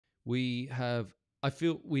I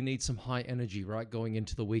feel we need some high energy, right, going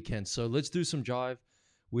into the weekend. So let's do some jive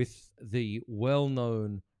with the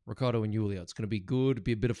well-known Riccardo and Yulia. It's going to be good,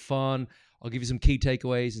 be a bit of fun. I'll give you some key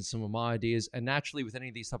takeaways and some of my ideas. And naturally, with any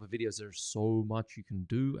of these type of videos, there's so much you can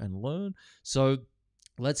do and learn. So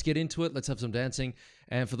let's get into it. Let's have some dancing.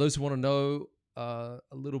 And for those who want to know a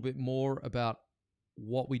little bit more about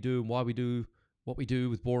what we do and why we do what we do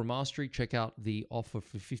with Ballroom Mastery, check out the offer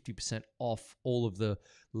for 50% off all of the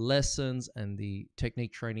lessons and the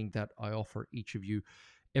technique training that I offer each of you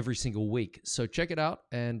every single week. So check it out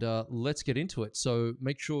and let's get into it. So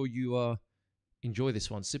make sure you enjoy this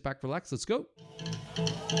one. Sit back, relax. Let's go.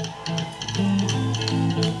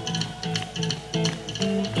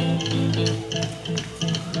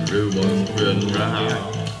 Everyone's been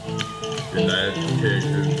round. You like to take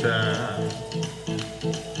your time.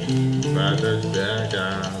 By the side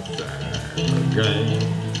outside, okay?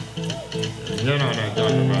 You know what I'm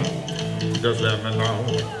talking about. Just let me know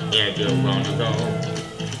if you want to go.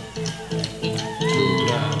 Too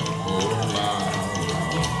loud, oh loud.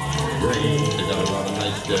 Great, they got a lot of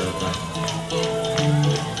nice stuff.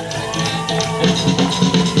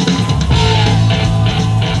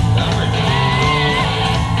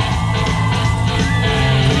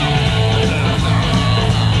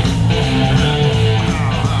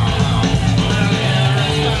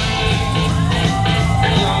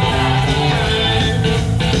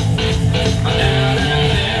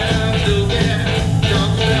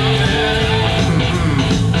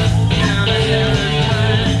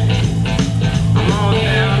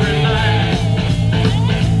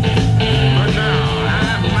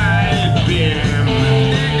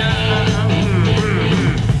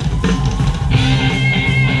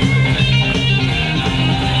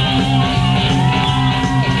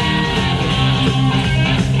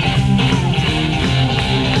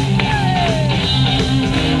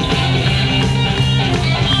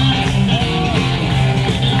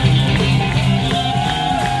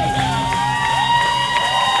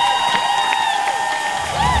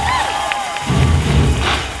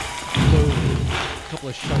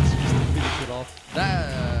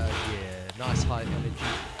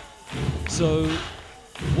 So,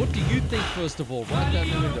 what do you think, first of all? Right down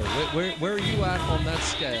the window. Where are you at on that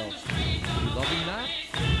scale? Are you loving that?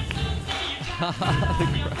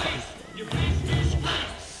 The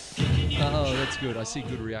crowd. Oh, that's good. I see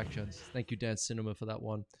good reactions. Thank you, Dance Cinema, for that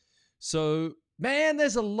one. So, man,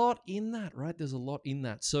 there's a lot in that, right? There's a lot in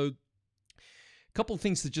that. So, a couple of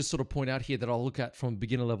things to just sort of point out here that I'll look at from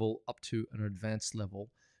beginner level up to an advanced level.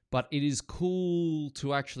 But it is cool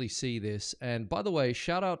to actually see this. And by the way,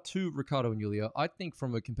 shout out to Riccardo and Yulia. I think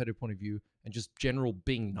from a competitive point of view and just general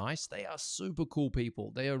being nice, they are super cool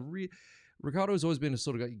people. They are Riccardo has always been a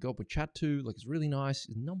sort of guy you go up and chat to. Like, he's really nice.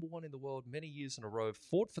 He's #1 in the world many years in a row.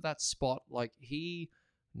 Fought for that spot. Like, he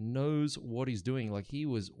knows what he's doing. Like, he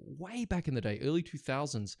was way back in the day, early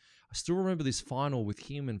 2000s. I still remember this final with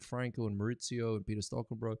him and Franco and Maurizio and Peter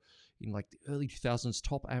Stockenbro in like the early 2000s,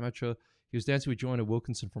 top amateur. He was dancing with Joanna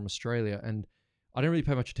Wilkinson from Australia, and I didn't really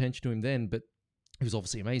pay much attention to him then, but he was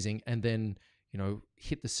obviously amazing. And then, you know,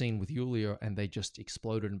 hit the scene with Yulia, and they just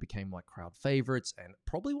exploded and became like crowd favorites and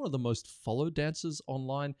probably one of the most followed dancers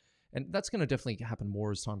online. And that's going to definitely happen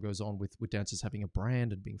more as time goes on with dancers having a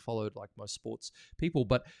brand and being followed like most sports people.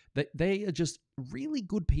 But they are just really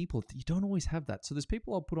good people. You don't always have that. So there's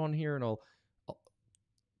people I'll put on here and I'll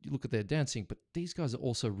look at their dancing, but these guys are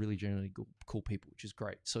also really genuinely good, cool people, which is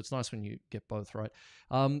great. So it's nice when you get both, right?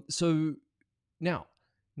 So now,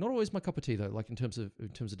 not always my cup of tea though, like in terms of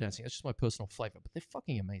dancing. That's just my personal flavor, but they're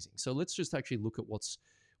fucking amazing. So let's just actually look at what's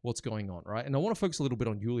going on, right? And I want to focus a little bit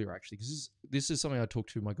on Yulia actually, because this is something I talk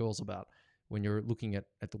to my girls about when you're looking at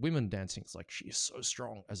the women dancing. It's like, she is so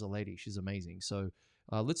strong as a lady. She's amazing. So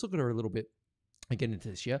let's look at her a little bit and get into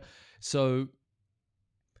this, yeah? So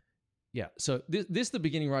yeah, so this is the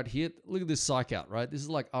beginning right here. Look at this psych out, right? This is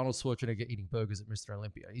like Arnold Schwarzenegger eating burgers at Mr.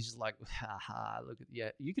 Olympia. He's just like, haha, look at, yeah,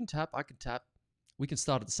 you can tap, I can tap. We can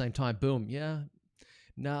start at the same time. Boom, yeah.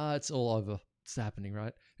 Nah, it's all over. It's happening,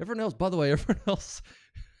 right? Everyone else, by the way, everyone else,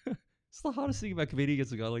 it's the hardest thing about competing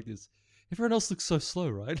against a guy like this. Everyone else looks so slow,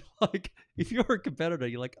 right? Like, if you're a competitor,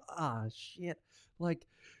 you're like, shit. Like,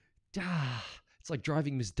 it's like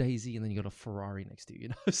driving Miss Daisy and then you got a Ferrari next to you, you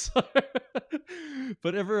know? So,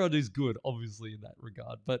 but everyone is good, obviously, in that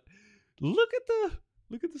regard. But look at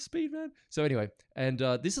the speed, man. So anyway, and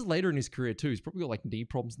this is later in his career too. He's probably got like knee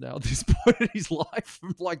problems now at this point in his life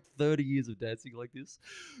from like 30 years of dancing like this.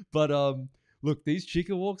 But look, these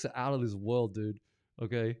chicken walks are out of this world, dude.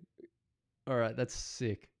 Okay. All right, that's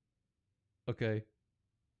sick. Okay.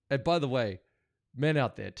 And by the way, Men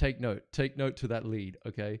out there, take note. Take note to that lead,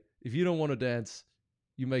 okay? If you don't want to dance,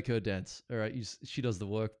 you make her dance, all right? She does the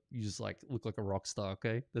work. You just like look like a rock star,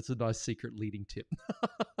 okay? That's a nice secret leading tip.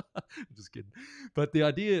 I'm just kidding. But the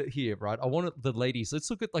idea here, right? I want the ladies, let's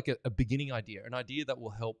look at like a beginning idea, an idea that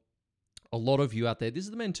will help a lot of you out there. This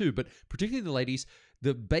is the men too, but particularly the ladies,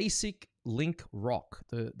 the basic link rock,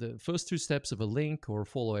 the first two steps of a link or a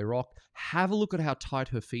fall away rock. Have a look at how tight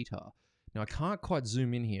her feet are. Now, I can't quite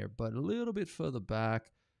zoom in here, but a little bit further back,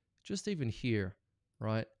 just even here,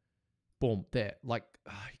 right? Boom, there. Like,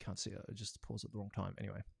 you can't see it. I just paused at the wrong time.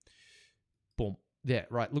 Anyway, boom, there,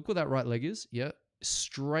 right? Look where that right leg is. Yeah,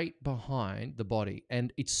 straight behind the body.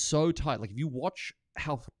 And it's so tight. Like, if you watch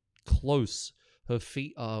how close her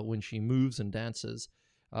feet are when she moves and dances,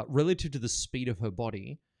 relative to the speed of her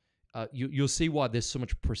body, you'll see why there's so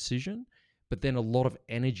much precision, but then a lot of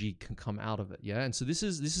energy can come out of it. Yeah. And so this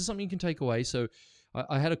is something you can take away. So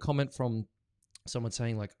I had a comment from someone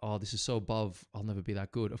saying like, oh, this is so above, I'll never be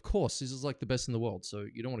that good. Of course, this is like the best in the world. So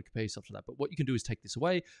you don't want to compare yourself to that. But what you can do is take this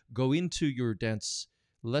away, go into your dance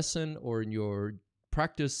lesson or in your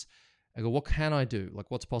practice and go, what can I do?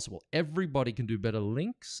 Like, what's possible? Everybody can do better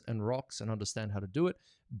links and rocks and understand how to do it.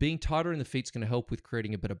 Being tighter in the feet is going to help with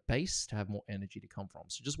creating a better base to have more energy to come from.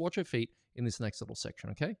 So just watch her feet in this next little section,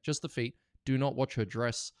 okay? Just the feet. Do not watch her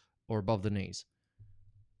dress or above the knees.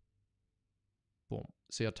 Boom.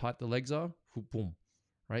 See how tight the legs are? Boom.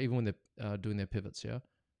 Right? Even when they're doing their pivots, yeah?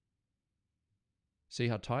 See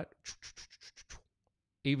how tight?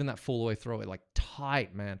 Even that fall away, throw away, like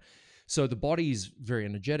tight, man. So the body is very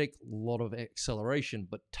energetic, a lot of acceleration,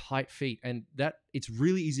 but tight feet. And that it's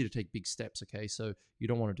really easy to take big steps, okay? So you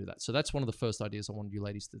don't want to do that. So that's one of the first ideas I wanted you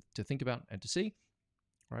ladies to think about and to see.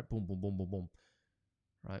 All right? Boom, boom, boom, boom, boom.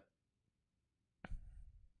 Right?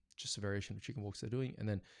 Just a variation of chicken walks they're doing. And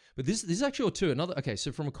then, but this is actually too another, okay,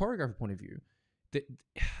 so from a choreographer point of view,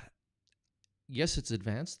 yes, it's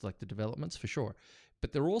advanced, like the developments for sure,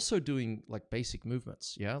 but they're also doing like basic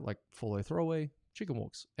movements, yeah, like follow, throwaway, chicken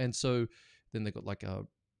walks. And so then they've got like a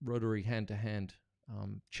rotary hand-to-hand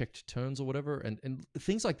checked turns or whatever, and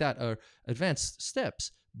things like that are advanced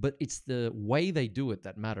steps, but it's the way they do it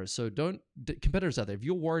that matters. So competitors out there, if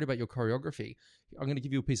you're worried about your choreography, I'm going to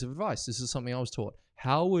give you a piece of advice. This is something I was taught.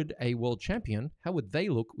 How would a world champion, how would they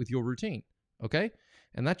look with your routine? Okay?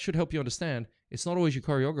 And that should help you understand it's not always your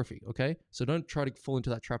choreography, okay? So don't try to fall into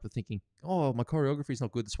that trap of thinking, oh, my choreography is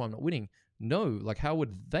not good, that's why I'm not winning. No, like how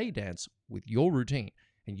would they dance with your routine?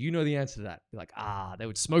 And you know the answer to that. You're like, they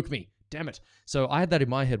would smoke me. Damn it. So I had that in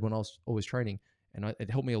my head when I was always training, and it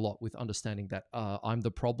helped me a lot with understanding that I'm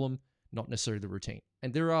the problem, not necessarily the routine.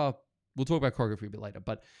 And we'll talk about choreography a bit later,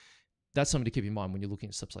 but that's something to keep in mind when you're looking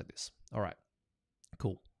at steps like this. All right,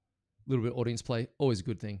 cool. A little bit of audience play, always a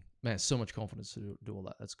good thing. Man, so much confidence to do all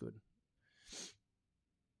that. That's good.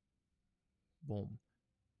 Boom.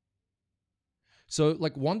 So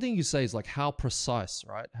like one thing you say is like how precise,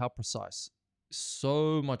 right? How precise.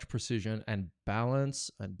 So much precision and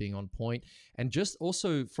balance and being on point. And just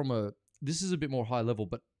also this is a bit more high level,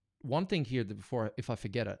 but one thing here that if I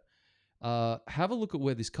forget it, have a look at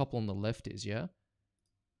where this couple on the left is, yeah?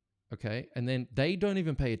 Okay, and then they don't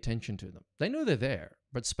even pay attention to them. They know they're there,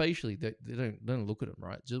 but spatially they don't look at them,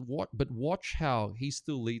 right? But watch how he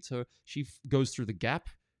still leads her. She goes through the gap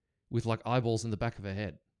with like eyeballs in the back of her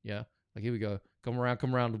head, yeah? Like, here we go. Come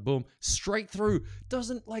around, boom. Straight through.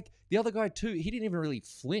 Doesn't, like, the other guy too, he didn't even really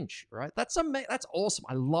flinch, right? That's awesome.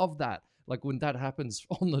 I love that. Like, when that happens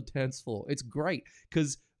on the dance floor. It's great,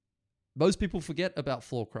 because most people forget about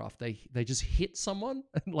floorcraft. They just hit someone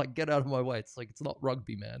and, like, get out of my way. It's like, it's not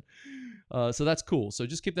rugby, man. So that's cool. So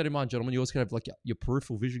just keep that in mind, gentlemen. You also have, like, your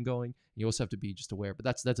peripheral vision going. You also have to be just aware. But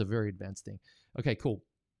that's a very advanced thing. Okay, cool.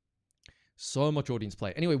 So much audience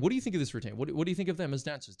play. Anyway, what do you think of this routine? What do you think of them as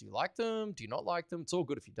dancers? Do you like them? Do you not like them? It's all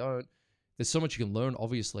good if you don't. There's so much you can learn,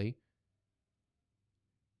 obviously.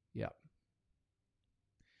 Yeah.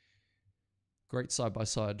 Great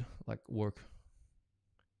side-by-side, like, work.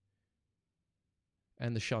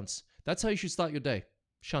 And the shunts. That's how you should start your day.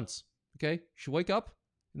 Shunts. Okay? You should wake up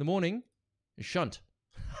in the morning and shunt.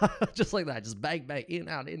 Just like that. Just bang, bang, in,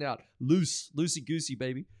 out. Loosey-goosey,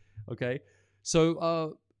 baby. Okay?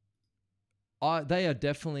 So, they are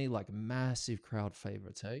definitely like massive crowd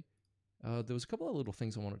favorites, hey? There was a couple of little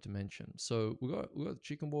things I wanted to mention. So we got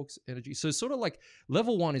chicken walks, energy. So sort of like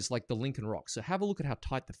level one is like the Lincoln Rock. So have a look at how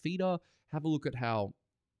tight the feet are. Have a look at how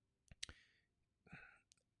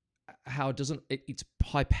it's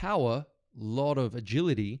high power, lot of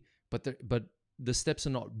agility, but the steps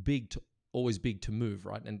are not always big to move,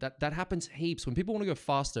 right? And that happens heaps. When people want to go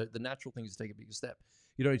faster, the natural thing is to take a bigger step.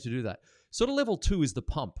 You don't need to do that. Sort of level 2 is the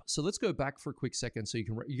pump. So let's go back for a quick second so you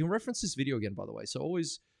can reference this video again, by the way. So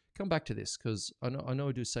always come back to this because I know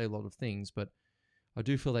I do say a lot of things, but I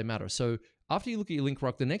do feel they matter. So after you look at your link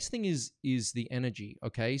rock, the next thing is the energy,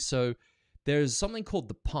 okay? So there's something called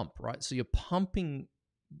the pump, right? So you're pumping,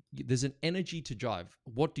 there's an energy to jive.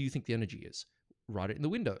 What do you think the energy is? Write it in the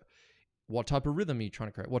window. What type of rhythm are you trying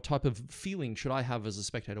to create? What type of feeling should I have as a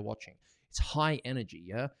spectator watching? It's high energy,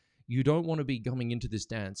 yeah? You don't want to be coming into this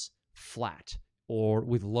dance flat or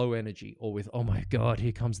with low energy or with, oh my God,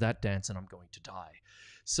 here comes that dance and I'm going to die.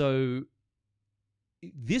 So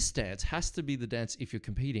this dance has to be the dance, if you're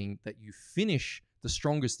competing, that you finish the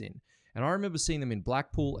strongest in. And I remember seeing them in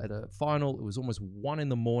Blackpool at a final. It was almost 1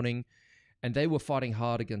 a.m, and they were fighting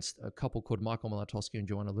hard against a couple called Michael Malatowski and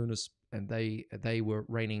Joanna Lunas, and they were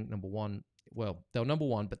reigning number one. Well, they were number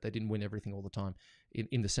one, but they didn't win everything all the time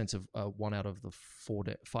in the sense of 1 out of the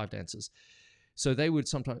 5 dancers. So they would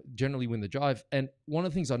sometimes generally win the jive. And one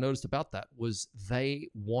of the things I noticed about that was they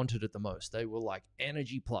wanted it the most. They were like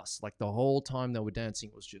energy plus. Like the whole time they were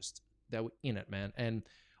dancing was just, they were in it, man. And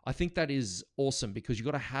I think that is awesome because you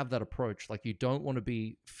got to have that approach. Like you don't want to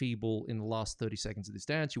be feeble in the last 30 seconds of this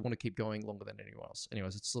dance. You want to keep going longer than anyone else.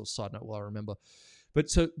 Anyways, it's a little side note while I remember. But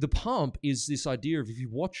so the pump is this idea of if you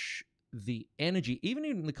watch the energy, even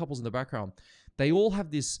in the couples in the background, they all have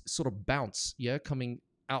this sort of bounce, yeah, coming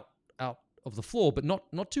out of the floor, but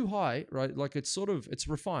not too high, right? Like it's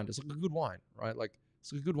refined. It's like a good wine, right? Like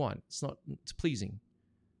it's like a good wine. It's pleasing,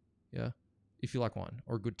 yeah, if you like wine,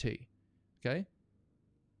 or a good tea, okay?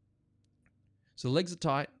 So the legs are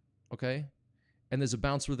tight, okay? And there's a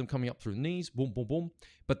bounce rhythm coming up through the knees, boom, boom, boom.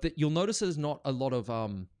 But you'll notice there's not a lot of...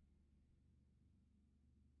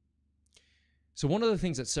 So one of the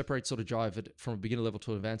things that separates sort of jive from a beginner level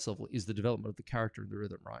to an advanced level is the development of the character and the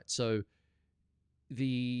rhythm, right? So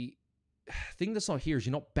the thing that's not here is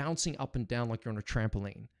you're not bouncing up and down like you're on a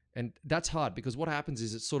trampoline. And that's hard because what happens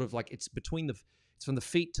is it's sort of like it's from the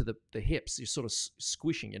feet to the hips. You're sort of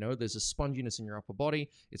squishing, you know? There's a sponginess in your upper body.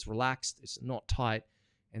 It's relaxed. It's not tight.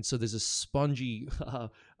 And so there's a spongy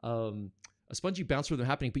bounce rhythm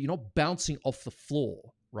happening, but you're not bouncing off the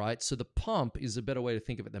floor, right? So the pump is a better way to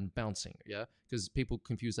think of it than bouncing, yeah? Because people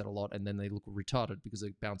confuse that a lot and then they look retarded because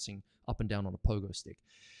they're bouncing up and down on a pogo stick.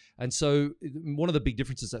 And so one of the big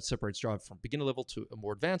differences that separates jive from beginner level to a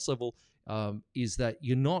more advanced level is that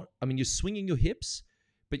you're swinging your hips,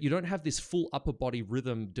 but you don't have this full upper body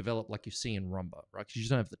rhythm developed like you see in rumba, right? Because you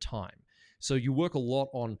just don't have the time. So you work a lot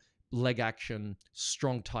on leg action,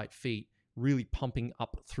 strong, tight feet, really pumping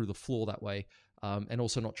up through the floor that way, and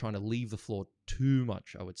also not trying to leave the floor too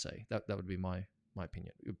much, I would say. That would be my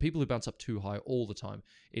opinion. People who bounce up too high all the time,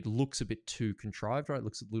 it looks a bit too contrived, right? It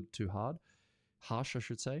looks a little too harsh, I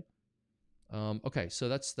should say. Okay, so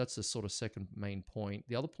that's the sort of second main point.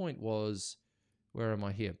 The other point was, where am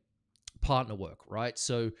I here? Partner work, right?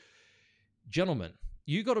 So, gentlemen,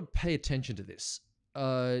 you got to pay attention to this.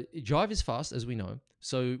 Jive is fast, as we know.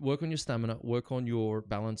 So work on your stamina, work on your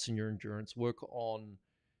balance and your endurance, work on...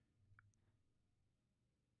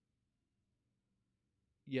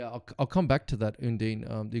 Yeah, I'll come back to that,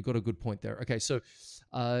 Undine. You've got a good point there. Okay, so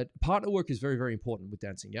partner work is very, very important with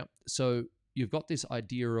dancing, yeah? So you've got this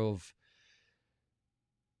idea of...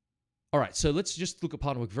 All right, so let's just look at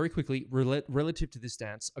partner work very quickly relative to this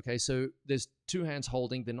dance. Okay, so there's 2 hands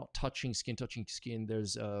holding. They're not touching skin.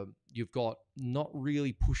 There's you've got not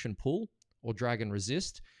really push and pull or drag and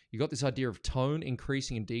resist. You've got this idea of tone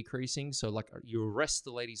increasing and decreasing. So like you arrest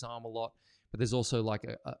the lady's arm a lot, but there's also like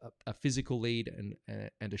a physical lead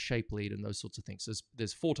and a shape lead and those sorts of things. So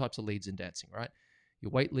there's 4 types of leads in dancing, right?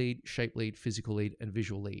 Your weight lead, shape lead, physical lead, and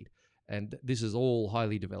visual lead. And this is all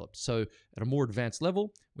highly developed. So at a more advanced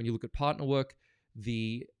level, when you look at partner work,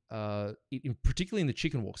 particularly in the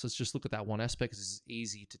chicken walks, let's just look at that one aspect because it's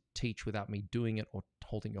easy to teach without me doing it or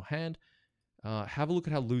holding your hand. Have a look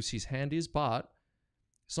at how loose his hand is, but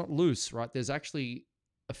it's not loose, right? There's actually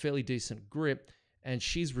a fairly decent grip, and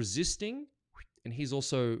she's resisting, and he's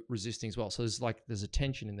also resisting as well. So there's a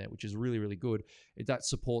tension in there, which is really, really good. That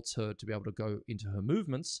supports her to be able to go into her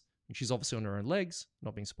movements. And she's obviously on her own legs,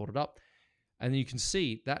 not being supported up. And then you can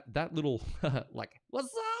see that little, like, what's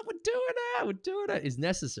up? We're doing it, is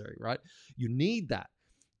necessary, right? You need that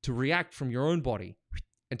to react from your own body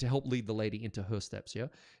and to help lead the lady into her steps, yeah?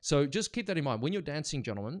 So just keep that in mind. When you're dancing,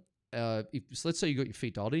 gentlemen, so let's say you got your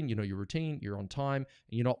feet dialed in, you know your routine, you're on time,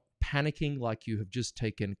 and you're not panicking like you have just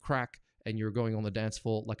taken crack and you're going on the dance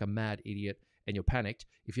floor like a mad idiot and you're panicked.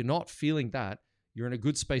 If you're not feeling that, you're in a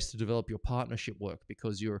good space to develop your partnership work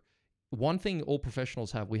because one thing all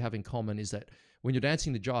professionals we have in common is that when you're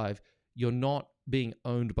dancing the jive, you're not being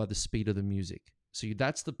owned by the speed of the music. So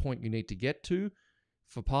that's the point you need to get to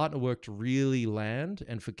for partner work to really land,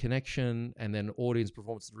 and for connection and then audience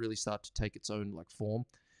performance to really start to take its own like form.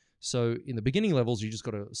 So in the beginning levels, you just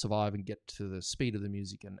got to survive and get to the speed of the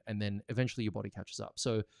music, and then eventually your body catches up.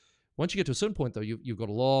 So once you get to a certain point, though, you've got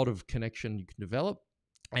a lot of connection you can develop,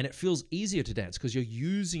 and it feels easier to dance because you're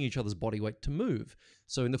using each other's body weight to move.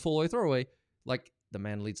 So in the fall away throwaway, like the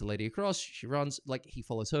man leads the lady across, she runs, like he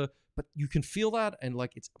follows her, but you can feel that, and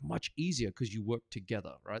like it's much easier because you work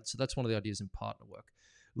together, right? So that's one of the ideas in partner work.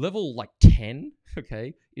 Level like 10,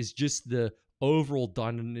 okay, is just the overall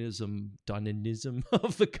dynamism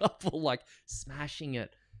of the couple, like smashing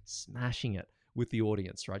it with the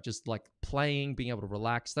audience, right? Just like playing, being able to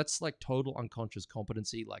relax. That's like total unconscious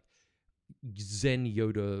competency, like Zen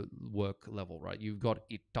Yoda work level, right? You've got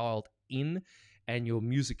it dialed in, and your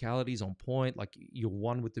musicality is on point. Like you're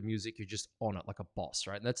one with the music, you're just on it like a boss,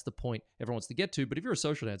 right? And that's the point everyone wants to get to. But if you're a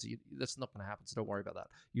social dancer, that's not going to happen. So don't worry about that.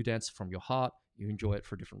 You dance from your heart, you enjoy it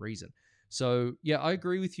for a different reason. So yeah, I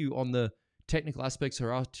agree with you on the technical aspects,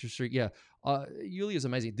 her artistry. Yeah, Yulia is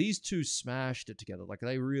amazing. These two smashed it together. Like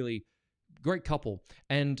they really great couple.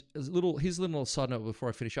 And here's a little side note before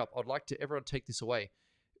I finish up. I'd like to everyone take this away.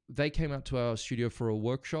 They came out to our studio for a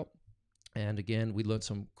workshop, and again, we learned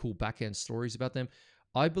some cool back-end stories about them.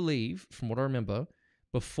 I believe, from what I remember,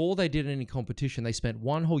 before they did any competition, they spent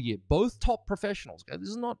one whole year, both top professionals. This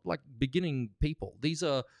is not like beginning people. These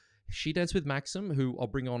are, she danced with Maxim, who I'll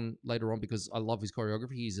bring on later on because I love his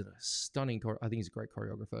choreography. He's a stunning, I think he's a great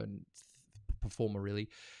choreographer and performer, really.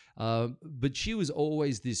 But she was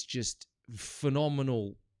always this just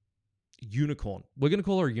phenomenal unicorn. We're going to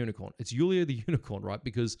call her a unicorn. It's Yulia the unicorn, right?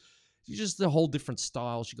 Because she's just a whole different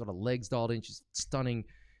style. She got her legs dialed in. She's stunning,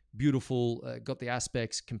 beautiful, got the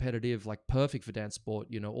aspects, competitive, like perfect for dance sport,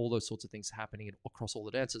 you know, all those sorts of things happening across all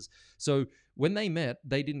the dances. So when they met,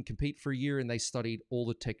 they didn't compete for a year, and they studied all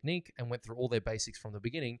the technique and went through all their basics from the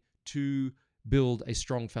beginning to build a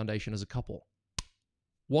strong foundation as a couple.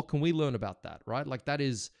 What can we learn about that, right? Like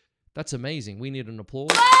that's amazing. We need an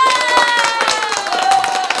applause.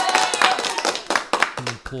 An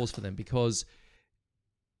applause for them, because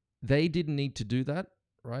they didn't need to do that,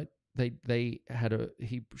 right? They had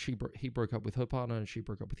he broke up with her partner, and she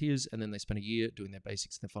broke up with his, and then they spent a year doing their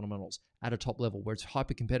basics and their fundamentals at a top level where it's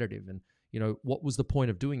hyper competitive. And you know, what was the point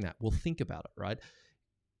of doing that? Well, think about it, right?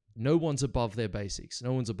 No one's above their basics.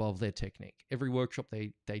 No one's above their technique. Every workshop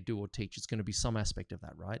they do or teach, it's going to be some aspect of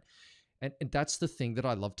that, right? And that's the thing that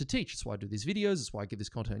I love to teach. It's why I do these videos. It's why I give this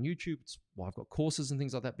content on YouTube. It's why I've got courses and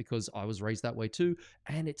things like that, because I was raised that way too.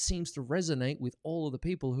 And it seems to resonate with all of the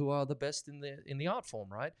people who are the best in the art form,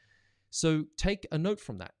 right? So take a note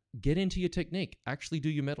from that. Get into your technique. Actually do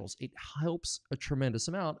your medals. It helps a tremendous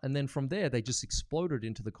amount. And then from there, they just exploded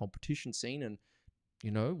into the competition scene, and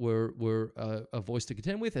you know, were a voice to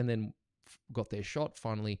contend with, and then got their shot.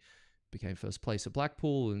 Finally became first place at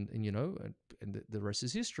Blackpool, and you know, and the rest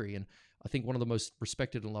is history. And I think one of the most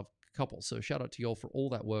respected and loved couples. So shout out to y'all for all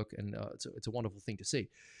that work, and it's a wonderful thing to see.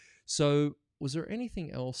 So was there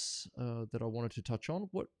anything else that I wanted to touch on?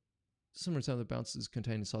 What some of the bounces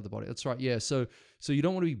contained inside the body? That's right, yeah. So you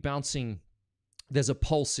don't want to be bouncing. There's a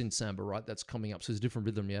pulse in samba, right? That's coming up. So there's a different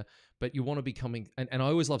rhythm, yeah. But you want to be coming, and I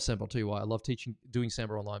always love samba. I'll tell you why. I love doing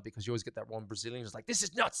samba online, because you always get that one Brazilian who's like, "This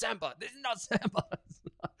is not samba. This is not samba."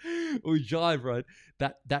 Or jive, right?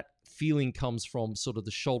 That feeling comes from sort of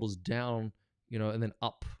the shoulders down, you know, and then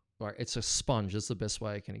up. Right? It's a sponge. That's the best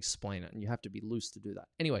way I can explain it, and you have to be loose to do that.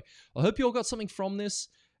 Anyway, I hope you all got something from this.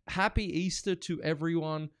 Happy Easter to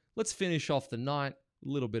everyone. Let's finish off the night. A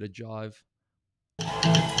little bit of jive.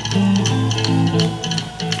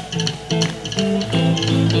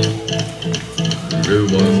 You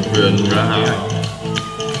must been round,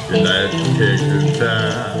 you like to take the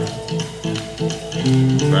time,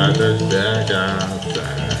 by the shack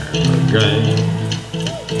outside again.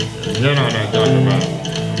 You know what I'm talking about.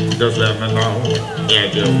 Just let me know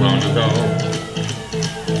if you want to go.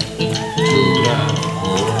 Too long,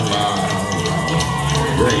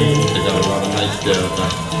 great. They got a lot of nice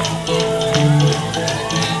stuff.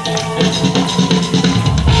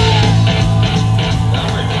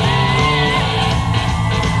 Down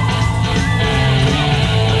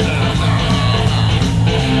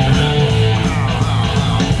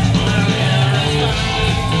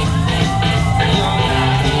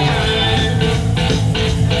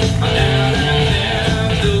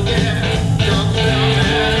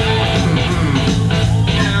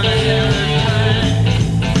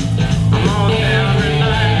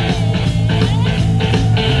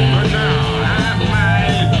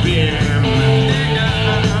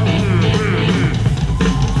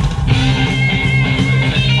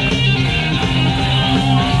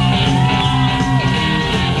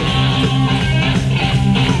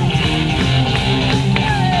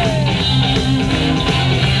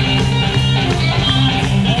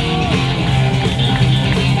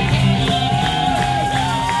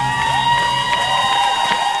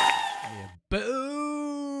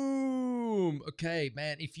way,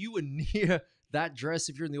 man. If you were near that dress,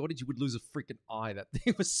 if you're in the audience, you would lose a freaking eye. That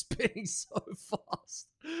thing was spinning so fast,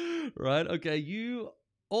 right? Okay, you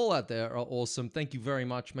all out there are awesome. Thank you very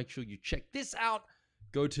much. Make sure you check this out.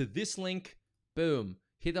 Go to this link. Boom.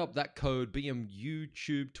 Hit up that code, BM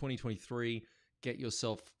YouTube 2023. Get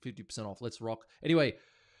yourself 50% off. Let's rock. Anyway,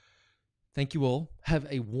 thank you all. Have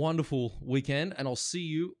a wonderful weekend, and I'll see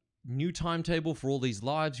you. New timetable for all these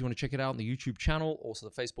lives. You want to check it out on the YouTube channel, also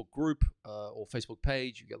the Facebook group or Facebook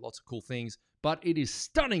page. You get lots of cool things. But it is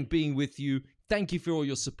stunning being with you. Thank you for all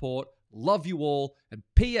your support. Love you all. And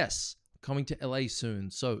P.S. coming to LA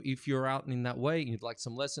soon. So if you're out in that way and you'd like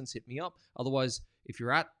some lessons, hit me up. Otherwise, if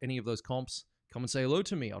you're at any of those comps, come and say hello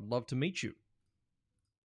to me. I'd love to meet you.